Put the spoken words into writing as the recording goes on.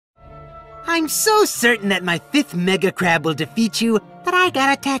I'm so certain that my 5th Mega Crab will defeat you that I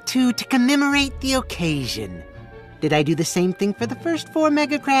got a tattoo to commemorate the occasion. Did I do the same thing for the first 4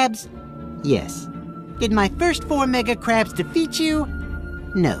 Mega Crabs? Yes. Did my first 4 Mega Crabs defeat you?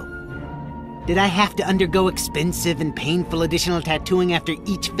 No. Did I have to undergo expensive and painful additional tattooing after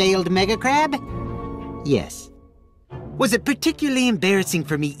each failed Mega Crab? Yes. Was it particularly embarrassing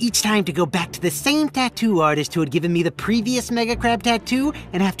for me each time to go back to the same tattoo artist who had given me the previous Mega Crab tattoo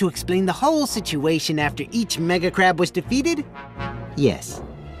and have to explain the whole situation after each Mega Crab was defeated? Yes.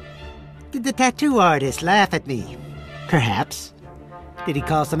 Did the tattoo artist laugh at me? Perhaps. Did he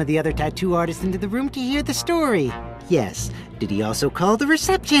call some of the other tattoo artists into the room to hear the story? Yes. Did he also call the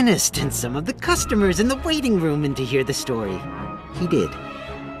receptionist and some of the customers in the waiting room in to hear the story? He did.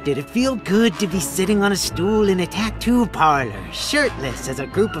 Did it feel good to be sitting on a stool in a tattoo parlor, shirtless, as a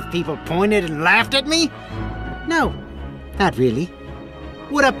group of people pointed and laughed at me? No, not really.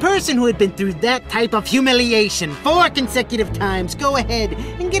 Would a person who had been through that type of humiliation 4 consecutive times go ahead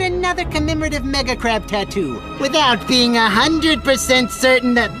and get another commemorative Mega Crab tattoo without being 100%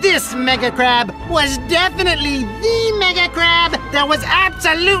 certain that this Mega Crab was definitely the Mega Crab that was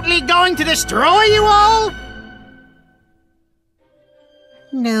absolutely going to destroy you all?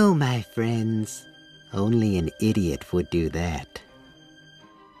 No, my friends. Only an idiot would do that.